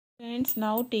Friends,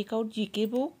 now take out GK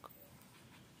book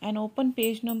and open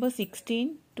page number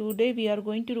 16. Today we are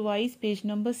going to revise page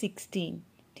number 16.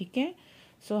 ठीक है?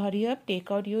 So hurry up,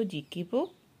 take out your GK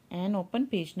book and open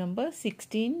page number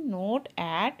 16. Note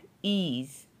at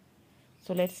ease.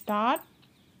 So let's start.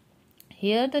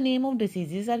 Here the name of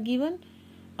diseases are given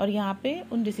और यहाँ पे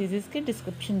उन diseases की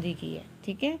description दी गई है.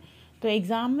 ठीक है? तो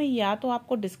एग्जाम में या तो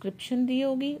आपको डिस्क्रिप्शन दी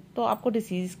होगी तो आपको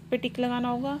डिसीज पे टिक लगाना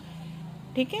होगा.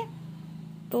 ठीक है,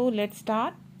 तो let's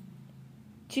start.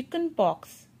 Chicken pox.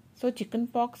 So chicken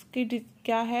pox की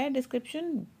क्या है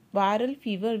description? Viral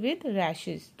fever with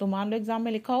rashes. तो मान लो एग्जाम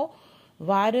में लिखा हो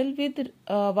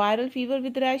वायरल फीवर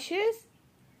विद रैशेस,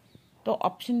 तो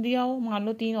ऑप्शन दिया हो, मान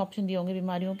लो 3 ऑप्शन दिए होंगे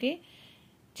बीमारियों के,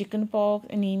 चिकन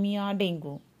पॉक्स, एनीमिया,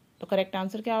 डेंगू. तो करेक्ट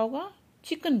आंसर क्या होगा?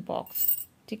 Chicken pox.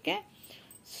 ठीक है,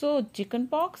 so chicken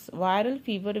pox, viral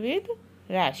fever with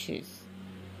rashes.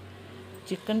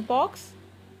 Chicken pox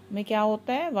में क्या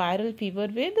होता है? वायरल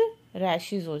फीवर विद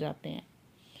रैशेस हो जाते हैं.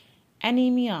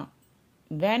 Anaemia,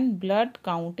 when blood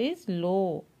count is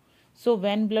low. So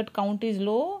when blood count is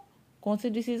low कौन सी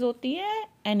डिसीज होती है?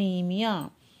 Anaemia.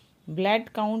 Blood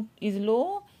count is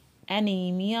low,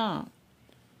 anaemia.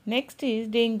 Next is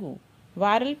dengue,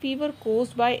 viral fever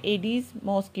caused by Aedes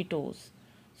mosquitoes.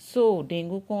 So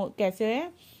dengue को कैसे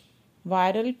है?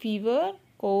 Viral fever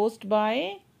caused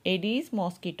by Aedes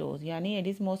mosquitoes, यानी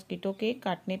Aedes mosquito के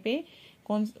काटने पे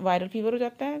कौन वायरल फीवर हो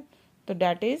जाता है, तो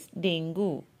डेट इज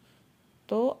डेंगू.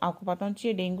 तो आपको पता होना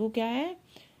चाहिए डेंगू क्या है.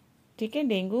 ठीक है,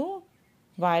 dengue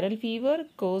viral fever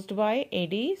caused by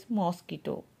Aedes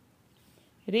mosquito.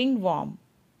 Ring warm,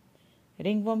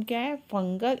 ring warm क्या है?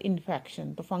 Fungal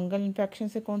infection. तो फंगल इन्फेक्शन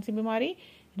से कौन सी बीमारी?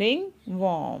 Ring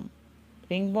warm.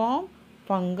 Ring warm,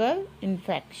 fungal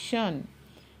infection.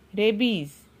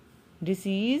 Rabies,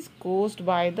 disease caused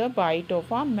by the bite of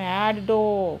a mad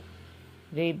dog.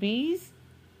 Rabies,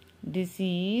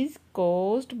 disease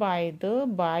caused by the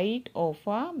bite of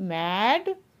a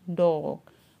mad dog.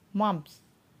 Mumps,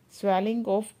 swelling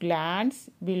of glands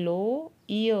below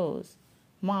ears.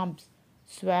 Mumps,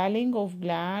 swelling of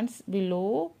glands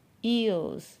below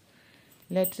ears.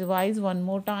 Let's revise one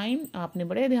more time. आपने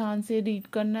बड़े ध्यान से read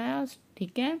करना है,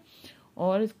 ठीक है,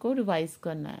 और इसको रिवाइज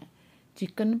करना है.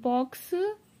 Chicken pox,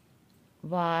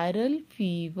 viral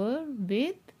fever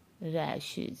with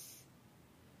rashes.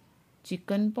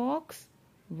 Chicken pox,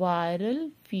 viral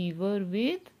fever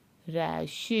with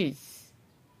rashes.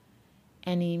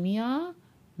 Anemia,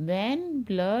 when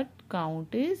blood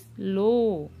count is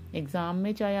low. Exam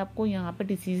में चाहे आपको यहाँ पे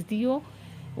डिसीज दी हो,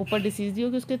 ऊपर डिसीज दी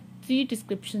हो कि उसके 3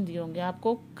 डिस्क्रिप्शन दिए होंगे,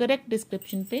 आपको करेक्ट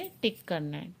डिस्क्रिप्शन पे टिक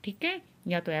करना है. ठीक है,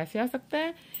 या तो ऐसे आ सकता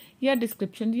है या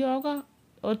डिस्क्रिप्शन दिया होगा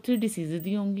और 3 डिसीज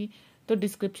दी होंगी, तो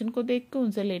डिस्क्रिप्शन को देख के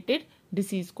उनसे रिलेटेड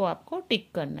डिसीज को आपको टिक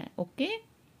करना है. Okay,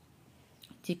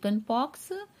 chicken pox,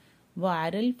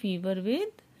 viral fever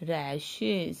with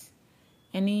rashes.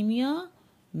 Anaemia,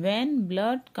 when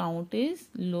blood count is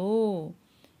low.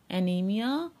 Anaemia,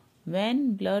 when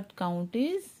blood count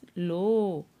is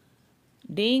low.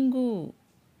 Dengue,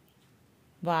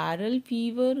 viral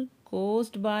fever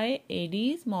caused by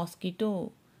Aedes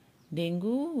mosquito.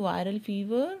 Dengue, viral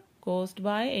fever caused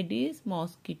by Aedes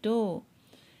mosquito.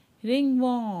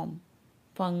 Ringworm,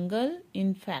 fungal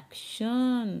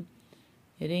infection.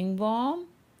 Ringworm,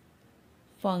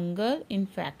 fungal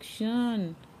infection.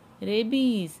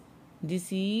 Rabies,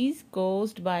 disease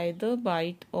caused by the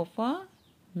bite of a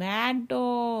mad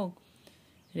dog.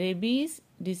 Rabies,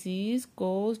 disease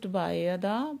caused by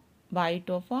the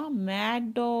bite of a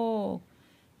mad dog.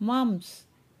 Mumps,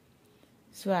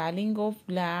 swelling of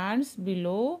glands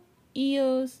below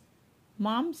ears.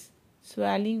 Mumps,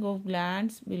 swelling of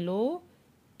glands below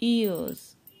ears.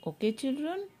 Okay,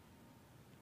 children?